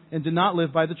lie and do not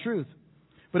live by the truth.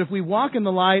 But if we walk in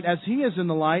the light as He is in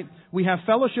the light, we have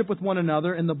fellowship with one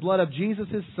another, and the blood of Jesus,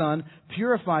 His Son,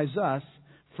 purifies us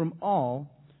from all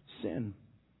sin."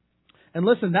 And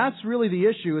listen, that's really the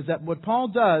issue, is that what Paul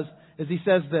does is he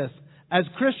says this: as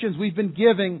Christians, we've been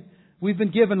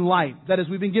given light. That is,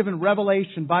 we've been given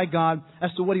revelation by God as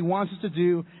to what He wants us to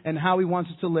do and how He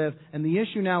wants us to live. And the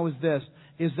issue now is this,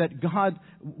 is that God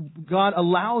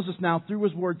allows us now through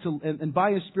His Word and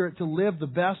by His Spirit to live the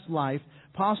best life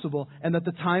possible, and that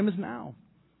the time is now.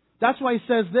 That's why He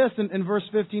says this in verse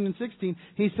 15 and 16.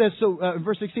 He says, in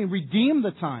verse 16, redeem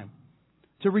the time.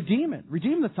 To redeem it.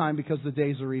 Redeem the time, because the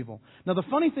days are evil. Now, the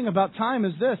funny thing about time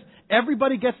is this: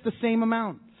 everybody gets the same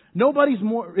amount. Nobody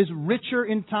is richer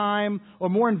in time or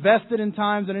more invested in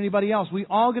time than anybody else. We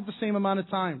all get the same amount of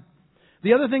time.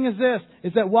 The other thing is this,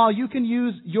 is that while you can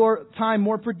use your time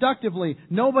more productively,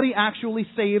 nobody actually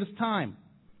saves time.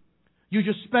 You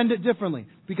just spend it differently.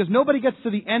 Because nobody gets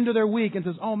to the end of their week and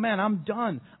says, "Oh man, I'm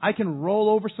done. I can roll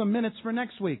over some minutes for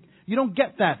next week." You don't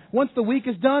get that. Once the week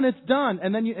is done, it's done.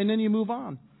 And then you move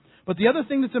on. But the other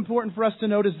thing that's important for us to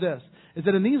note is this, is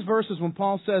that in these verses, when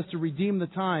Paul says to redeem the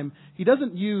time, he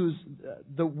doesn't use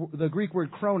the Greek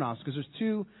word chronos, because there's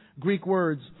two Greek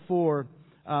words for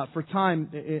time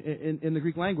in the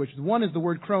Greek language. One is the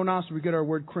word chronos, where we get our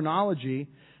word chronology.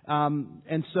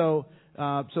 And so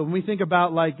when we think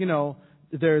about, like, you know,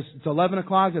 it's 11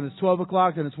 o'clock, and it's 12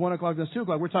 o'clock, and it's 1 o'clock, and it's 2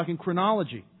 o'clock, we're talking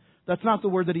chronology. That's not the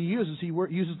word that he uses. He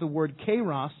uses the word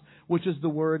kairos, which is the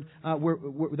word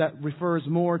that refers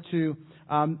more to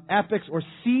epochs or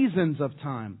seasons of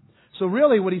time. So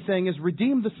really what he's saying is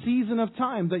redeem the season of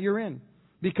time that you're in,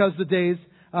 because the days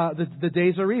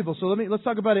are evil. So let's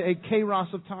talk about a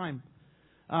kairos of time.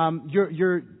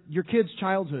 Your kid's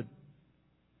childhood.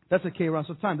 That's a kairos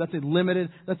of time.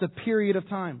 That's a period of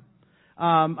time.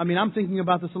 I'm thinking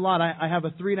about this a lot. I have a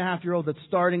 3.5-year-old that's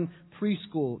starting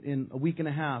preschool in a week and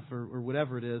a half or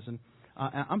whatever it is, and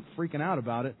I'm freaking out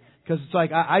about it, because it's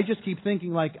like I just keep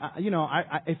thinking, like,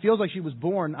 it feels like she was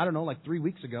born, I don't know, like 3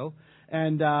 weeks ago,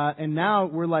 and now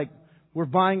we're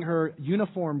buying her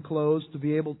uniform clothes to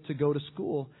be able to go to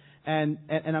school, and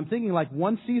I'm thinking, like,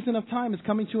 one season of time is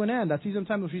coming to an end. That season of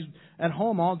time where she's at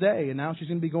home all day, and now she's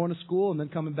going to be going to school and then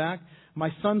coming back. My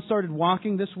son started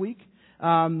walking this week,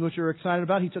 which we're excited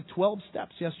about. He took 12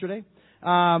 steps yesterday.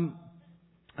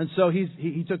 And so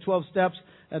he took 12 steps,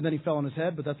 and then he fell on his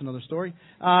head, but that's another story.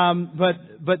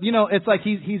 But you know, it's like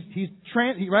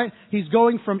right? He's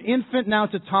going from infant now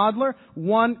to toddler.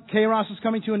 One kairos is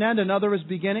coming to an end, another is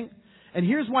beginning. And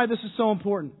here's why this is so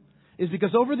important, is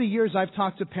because over the years I've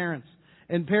talked to parents,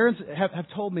 and parents have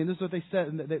told me, and this is what they said,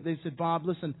 and they said, "Bob,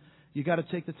 listen, you got to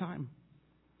take the time.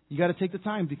 You got to take the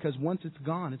time, because once it's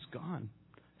gone, it's gone.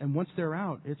 And once they're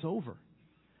out, it's over."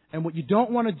 And what you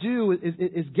don't want to do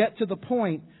is get to the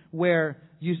point where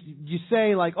you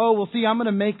say, like, "Oh, well, see, I'm going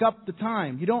to make up the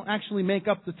time." You don't actually make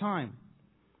up the time.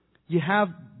 You have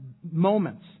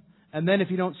moments. And then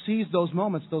if you don't seize those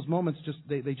moments just,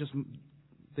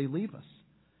 they leave us.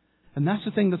 And that's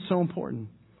the thing that's so important.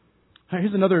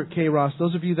 Here's another Kairos.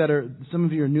 Those of you some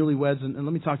of you are newlyweds, and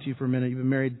let me talk to you for a minute. You've been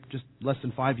married just less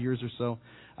than 5 years or so.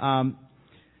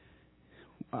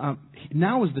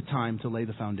 Now is the time to lay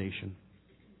the foundation.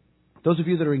 Those of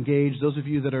you that are engaged, those of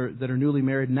you that are newly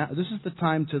married, now this is the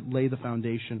time to lay the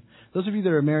foundation. Those of you that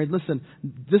are married, listen,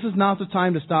 this is not the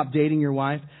time to stop dating your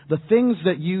wife. The things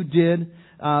that you did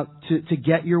to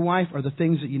get your wife are the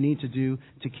things that you need to do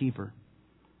to keep her.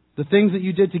 The things that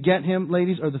you did to get him,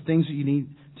 ladies, are the things that you need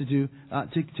to do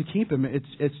to keep him.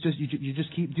 It's just you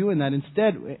just keep doing that.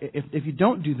 Instead, if you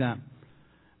don't do that,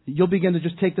 you'll begin to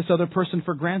just take this other person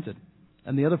for granted,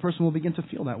 and the other person will begin to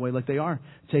feel that way, like they are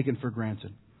taken for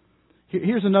granted.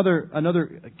 Here's another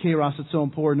Kairos that's so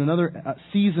important, another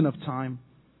season of time.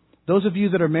 Those of you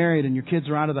that are married and your kids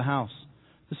are out of the house,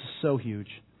 this is so huge.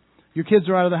 Your kids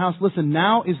are out of the house. Listen,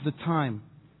 now is the time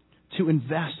to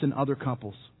invest in other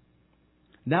couples.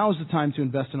 Now is the time to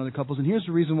invest in other couples. And here's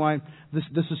the reason why this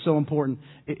is so important,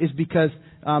 is because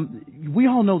we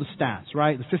all know the stats,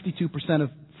 right? The 52%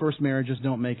 of first marriages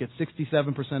don't make it.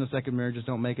 67% of second marriages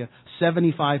don't make it.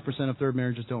 75% of third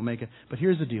marriages don't make it. But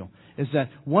here's the deal, is that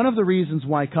one of the reasons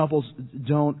why couples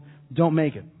don't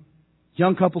make it,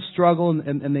 young couples struggle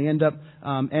and they end up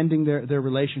ending their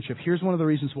relationship. Here's one of the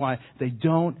reasons why: they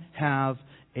don't have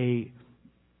a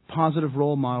positive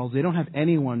role model. They don't have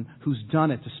anyone who's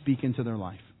done it to speak into their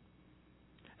life.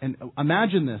 And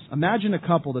imagine this. Imagine a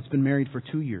couple that's been married for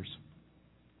 2 years,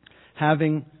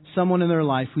 having someone in their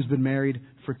life who's been married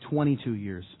for 22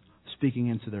 years speaking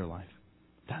into their life.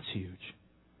 That's huge.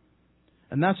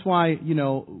 And that's why,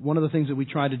 one of the things that we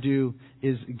try to do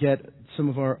is get some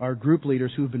of our group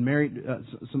leaders who have been married,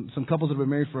 some couples that have been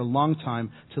married for a long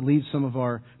time, to lead some of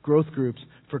our growth groups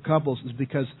for couples, is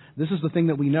because this is the thing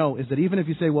that we know, is that even if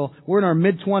you say, well, we're in our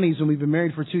mid-20s and we've been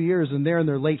married for 2 years, and they're in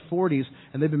their late 40s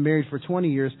and they've been married for 20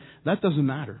 years, that doesn't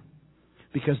matter.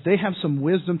 Because they have some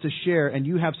wisdom to share and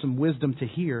you have some wisdom to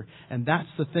hear. And that's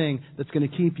the thing that's going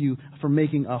to keep you from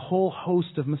making a whole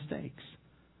host of mistakes.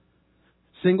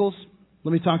 Singles,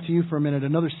 let me talk to you for a minute.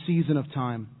 Another season of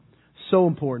time. So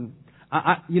important.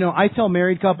 I tell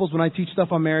married couples, when I teach stuff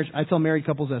on marriage, I tell married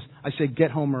couples this. I say,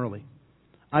 get home early.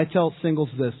 I tell singles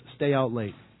this, stay out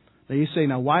late. Now you say,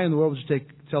 why in the world would you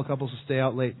tell couples to stay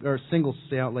out late, or singles to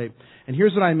stay out late? And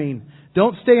here's what I mean.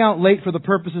 Don't stay out late for the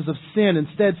purposes of sin.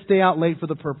 Instead, stay out late for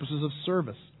the purposes of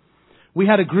service. We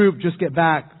had a group just get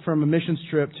back from a missions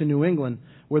trip to New England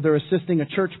where they're assisting a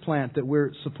church plant that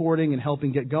we're supporting and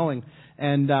helping get going.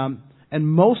 And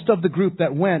most of the group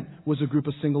that went was a group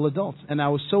of single adults. And I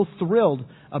was so thrilled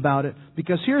about it,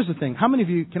 because here's the thing. How many of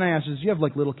you, can I ask this, do you have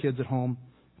like little kids at home?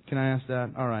 Can I ask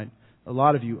that? All right. A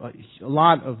lot of you, a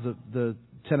lot of the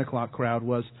 10 o'clock crowd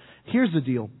was. Here's the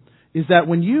deal, is that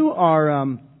when you are,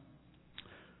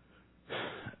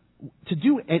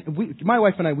 my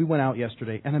wife and I, we went out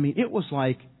yesterday, and it was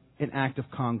like an act of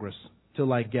Congress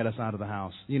to get us out of the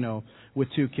house, with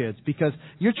 2 kids, because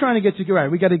you're trying to get to, right,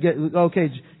 we got to get, okay,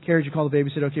 Carrie, did you call the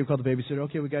babysitter? Okay, we called the babysitter.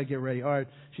 Okay, we got to get ready. All right,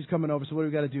 she's coming over, so what do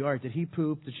we got to do? All right, did he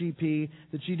poop? Did she pee?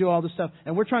 Did she do all this stuff?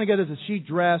 And we're trying to get this, is she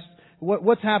dressed?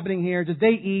 What's happening here? Did they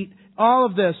eat? All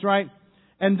of this, right?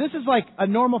 And this is like a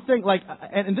normal thing,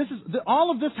 and this is,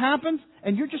 all of this happens,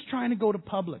 and you're just trying to go to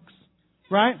Publix,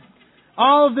 right?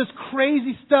 All of this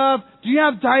crazy stuff. Do you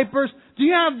have diapers? Do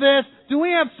you have this? Do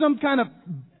we have some kind of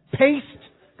paste?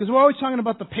 Because we're always talking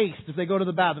about the paste if they go to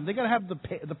the bathroom. They got to have the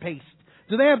paste.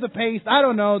 Do they have the paste? I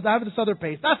don't know. I have this other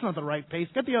paste. That's not the right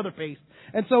paste. Get the other paste.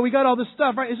 And so we got all this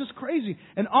stuff, right? It's just crazy.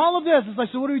 And all of this is like,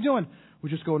 so what are we doing? We're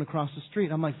just going across the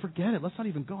street. I'm like, forget it. Let's not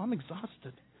even go. I'm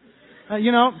exhausted. And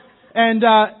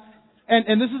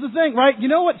this is the thing, right? You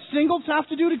know what singles have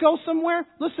to do to go somewhere?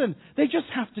 Listen, they just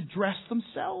have to dress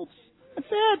themselves. That's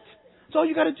it. That's all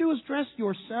you got to do is dress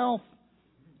yourself.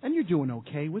 And you're doing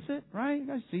okay with it, right?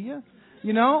 I see you.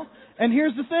 And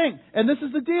here's the thing, and this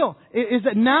is the deal, is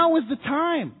that now is the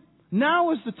time.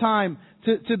 Now is the time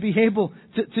to be able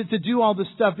to do all this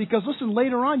stuff, because listen,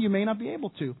 later on you may not be able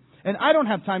to. And I don't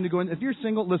have time to go in. If you're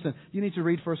single, listen, you need to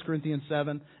read 1 Corinthians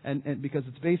 7, and because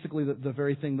it's basically the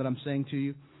very thing that I'm saying to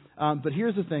you. But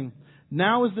here's the thing.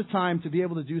 Now is the time to be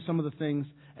able to do some of the things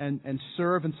and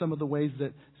serve in some of the ways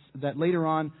that later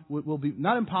on will be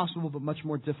not impossible, but much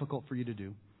more difficult for you to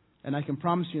do. And I can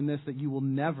promise you in this that you will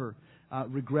never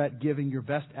regret giving your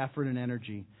best effort and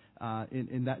energy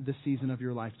in this season of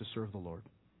your life to serve the Lord.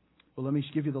 Well, let me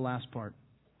give you the last part.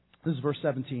 This is verse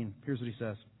 17. Here's what he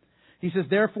says. He says,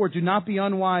 therefore, do not be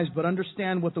unwise, but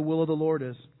understand what the will of the Lord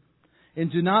is.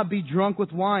 And do not be drunk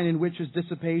with wine, in which is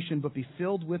dissipation, but be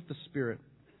filled with the Spirit.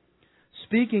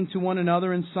 speaking to one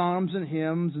another in psalms and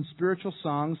hymns and spiritual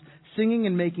songs, singing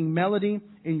and making melody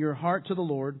in your heart to the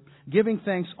Lord, giving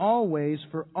thanks always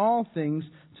for all things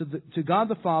to God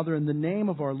the Father in the name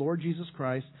of our Lord Jesus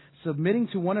Christ, submitting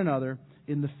to one another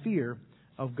in the fear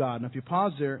of God. Now, if you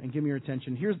pause there and give me your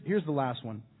attention, here's the last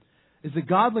one. Is that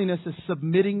godliness is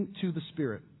submitting to the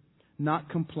Spirit, not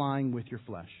complying with your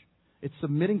flesh. It's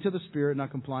submitting to the Spirit, not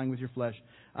complying with your flesh.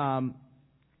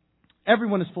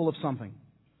 Everyone is full of something,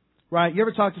 right? You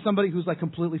ever talk to somebody who's like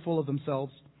completely full of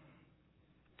themselves?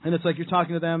 And it's like you're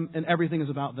talking to them and everything is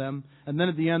about them. And then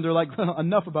at the end they're like, well,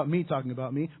 enough about me talking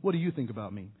about me. What do you think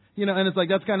about me? You know, and it's like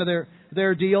that's kind of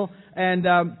their deal. And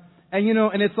you know,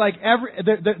 and it's like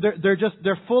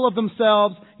they're full of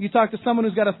themselves. You talk to someone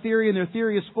who's got a theory and their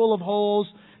theory is full of holes.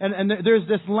 And there's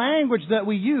this language that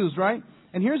we use, right?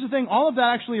 And here's the thing, all of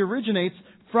that actually originates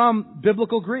from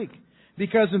biblical Greek.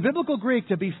 Because in biblical Greek,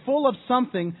 to be full of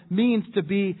something means to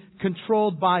be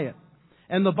controlled by it.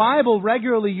 And the Bible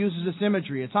regularly uses this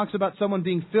imagery. It talks about someone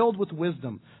being filled with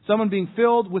wisdom, someone being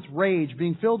filled with rage,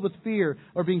 being filled with fear,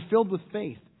 or being filled with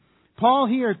faith. Paul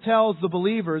here tells the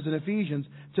believers in Ephesians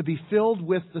to be filled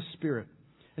with the Spirit.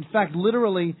 In fact,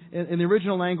 literally, in the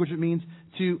original language, it means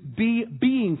to be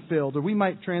being filled, or we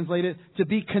might translate it to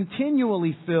be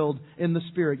continually filled in the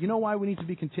Spirit. You know why we need to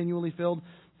be continually filled?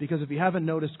 Because if you haven't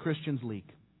noticed, Christians leak.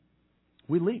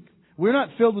 We leak. We're not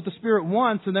filled with the Spirit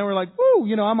once and then we're like, woo,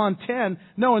 you know, I'm on 10.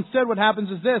 No, instead what happens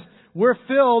is this. We're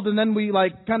filled and then we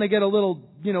like kind of get a little,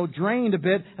 you know, drained a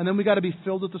bit and then we got to be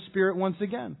filled with the Spirit once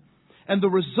again. And the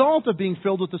result of being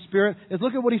filled with the Spirit is,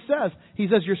 look at what he says. He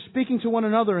says, you're speaking to one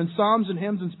another in psalms and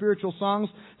hymns and spiritual songs,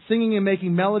 singing and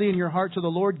making melody in your heart to the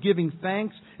Lord, giving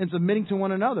thanks and submitting to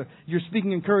one another. You're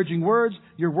speaking encouraging words,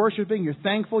 you're worshiping, you're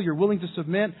thankful, you're willing to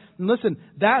submit. And listen,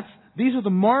 these are the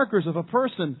markers of a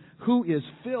person who is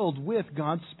filled with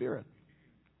God's Spirit.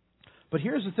 But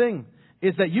here's the thing,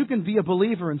 is that you can be a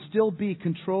believer and still be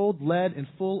controlled, led, and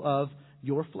full of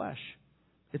your flesh.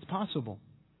 It's possible.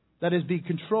 That is, be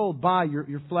controlled by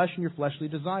your flesh and your fleshly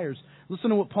desires.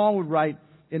 Listen to what Paul would write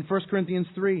in 1 Corinthians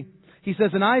 3. He says,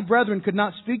 and I, brethren, could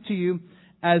not speak to you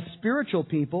as spiritual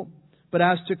people, but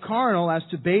as to carnal, as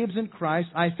to babes in Christ.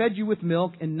 I fed you with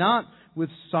milk and not with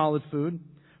solid food.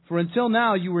 For until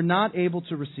now you were not able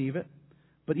to receive it,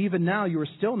 but even now you are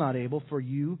still not able, for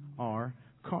you are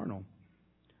carnal.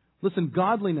 Listen,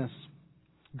 godliness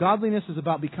is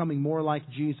about becoming more like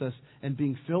Jesus, and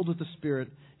being filled with the Spirit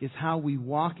is how we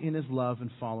walk in His love and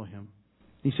follow Him.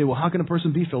 You say, well, how can a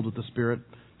person be filled with the Spirit?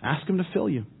 Ask Him to fill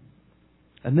you.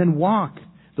 And then walk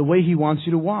the way He wants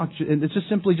you to walk. And it's just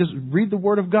simply read the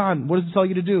Word of God. What does it tell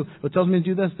you to do? If it tells me to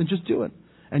do this, then just do it.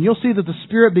 And you'll see that the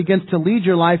Spirit begins to lead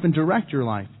your life and direct your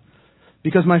life.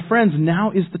 Because, my friends,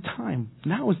 now is the time.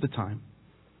 Now is the time.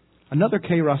 Another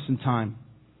kairos in time,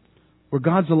 where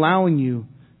God's allowing you,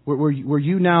 where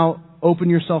you now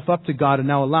open yourself up to God and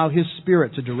now allow His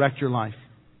Spirit to direct your life.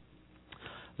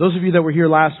 Those of you that were here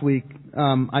last week,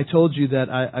 I told you that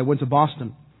I went to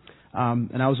Boston.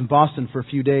 And I was in Boston for a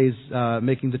few days,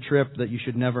 making the trip that you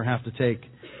should never have to take.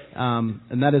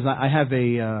 And that is, I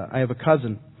have a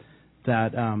cousin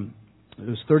that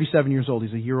was 37 years old.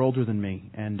 He's a year older than me.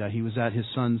 And he was at his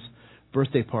son's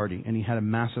birthday party, and he had a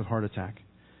massive heart attack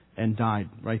and died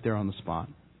right there on the spot.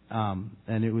 And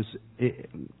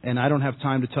I don't have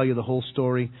time to tell you the whole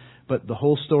story, but the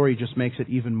whole story just makes it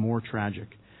even more tragic.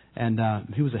 And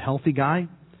he was a healthy guy,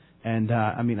 and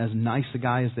as nice a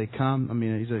guy as they come.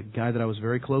 He's a guy that I was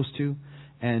very close to,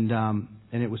 and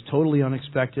it was totally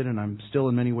unexpected, and I'm still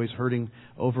in many ways hurting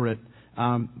over it.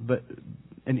 But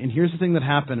here's the thing that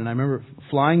happened, and I remember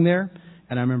flying there,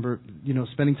 and I remember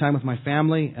spending time with my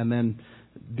family, and then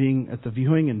being at the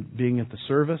viewing and being at the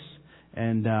service,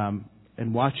 and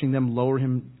watching them lower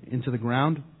him into the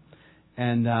ground,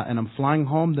 and I'm flying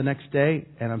home the next day,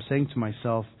 and I'm saying to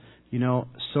myself,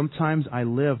 sometimes I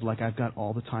live like I've got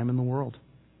all the time in the world.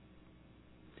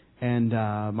 And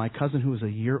my cousin, who was a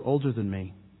year older than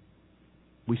me,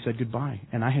 we said goodbye.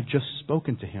 And I had just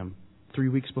spoken to him 3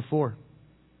 weeks before.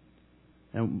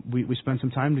 And we spent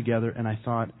some time together, and I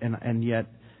thought, and yet,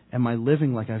 am I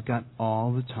living like I've got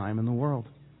all the time in the world?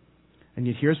 And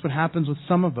yet here's what happens with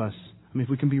some of us. If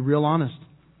we can be real honest.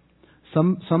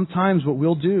 Sometimes what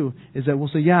we'll do is that we'll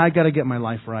say, yeah, I got to get my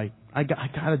life right. I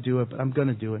got to do it, but I'm going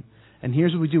to do it. And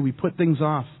here's what we do. We put things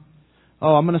off.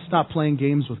 Oh, I'm going to stop playing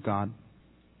games with God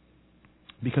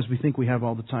because we think we have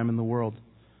all the time in the world.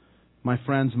 My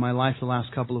friends, my life the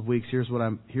last couple of weeks, here's what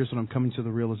I'm coming to the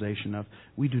realization of.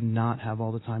 We do not have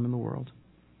all the time in the world.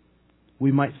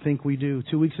 We might think we do.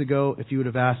 2 weeks ago, if you would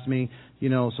have asked me,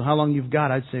 so how long you've got,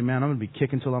 I'd say, man, I'm going to be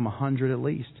kicking till I'm 100 at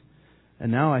least.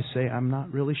 And now I say, I'm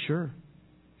not really sure.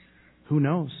 Who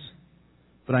knows?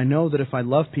 But I know that if I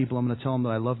love people, I'm going to tell them that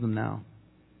I love them now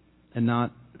and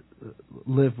not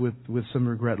live with some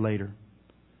regret later.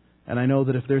 And I know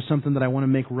that if there's something that I want to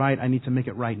make right, I need to make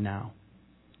it right now.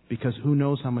 Because who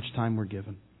knows how much time we're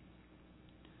given.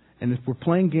 And if we're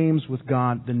playing games with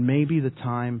God, then maybe the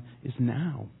time is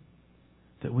now.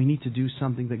 That we need to do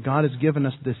something, that God has given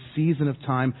us this season of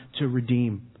time to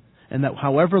redeem. And that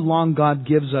however long God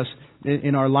gives us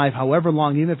in our life, however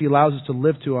long, even if He allows us to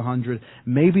live to 100,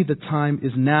 maybe the time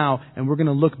is now, and we're going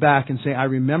to look back and say, I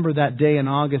remember that day in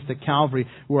August at Calvary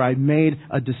where I made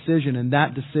a decision, and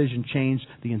that decision changed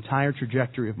the entire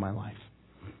trajectory of my life.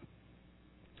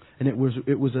 And it was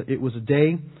a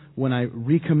day when I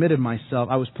recommitted myself.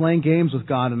 I was playing games with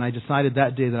God, and I decided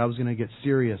that day that I was going to get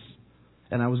serious,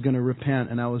 and I was going to repent,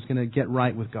 and I was going to get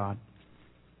right with God.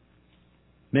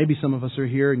 Maybe some of us are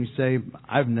here and you say,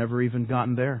 I've never even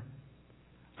gotten there.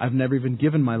 I've never even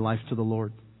given my life to the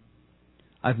Lord.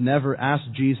 I've never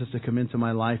asked Jesus to come into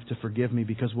my life to forgive me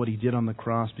because what He did on the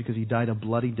cross, because He died a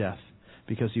bloody death,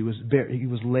 because He was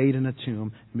laid in a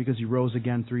tomb, and because He rose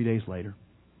again 3 days later.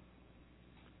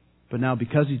 But now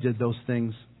because He did those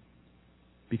things,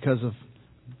 because of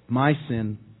my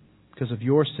sin, because of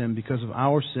your sin, because of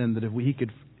our sin, that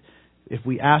if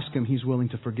we ask Him, He's willing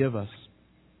to forgive us.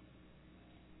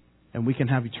 And we can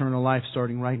have eternal life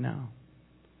starting right now.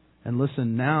 And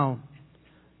listen, now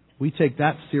we take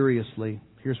that seriously.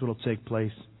 Here's what will take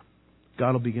place.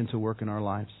 God will begin to work in our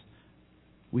lives.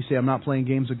 We say, I'm not playing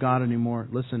games with God anymore.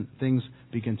 Listen, things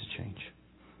begin to change.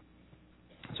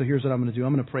 So here's what I'm going to do.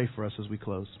 I'm going to pray for us as we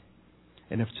close.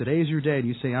 And if today is your day and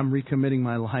you say, I'm recommitting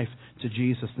my life to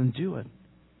Jesus, then do it.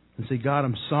 And say, God,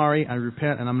 I'm sorry, I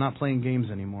repent, and I'm not playing games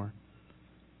anymore.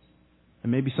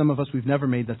 And maybe some of us, we've never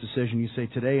made that decision. You say,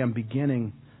 today I'm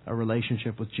beginning a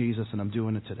relationship with Jesus, and I'm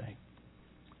doing it today.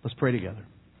 Let's pray together.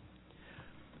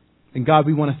 And God,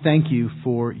 we want to thank You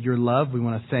for Your love. We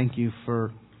want to thank You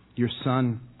for Your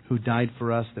Son who died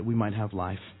for us that we might have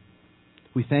life.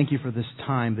 We thank You for this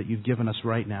time that You've given us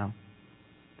right now.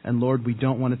 And Lord, we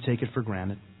don't want to take it for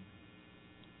granted.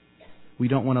 We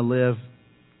don't want to live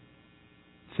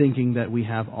thinking that we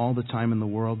have all the time in the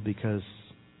world, because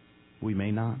we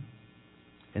may not.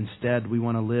 Instead, we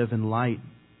want to live in light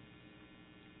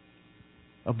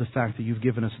of the fact that You've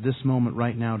given us this moment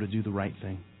right now to do the right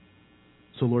thing.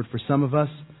 So Lord, for some of us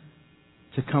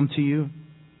to come to You,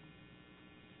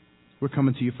 we're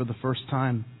coming to You for the first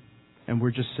time, and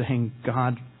we're just saying,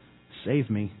 God, save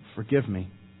me, forgive me.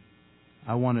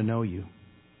 I want to know You.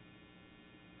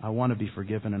 I want to be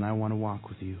forgiven, and I want to walk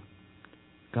with You.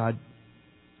 God,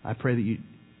 I pray that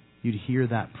You'd hear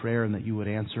that prayer and that You would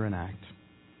answer and act.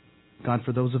 God,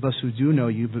 for those of us who do know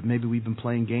You, but maybe we've been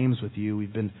playing games with You,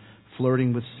 we've been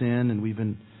flirting with sin, and we've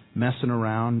been messing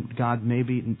around, God,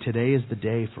 maybe today is the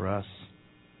day for us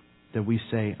that we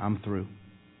say, I'm through.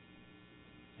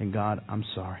 And God, I'm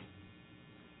sorry.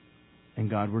 And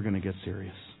God, we're going to get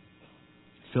serious.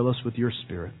 Fill us with Your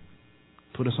Spirit.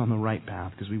 Put us on the right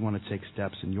path, because we want to take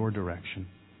steps in Your direction.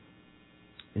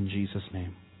 In Jesus'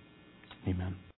 name, amen.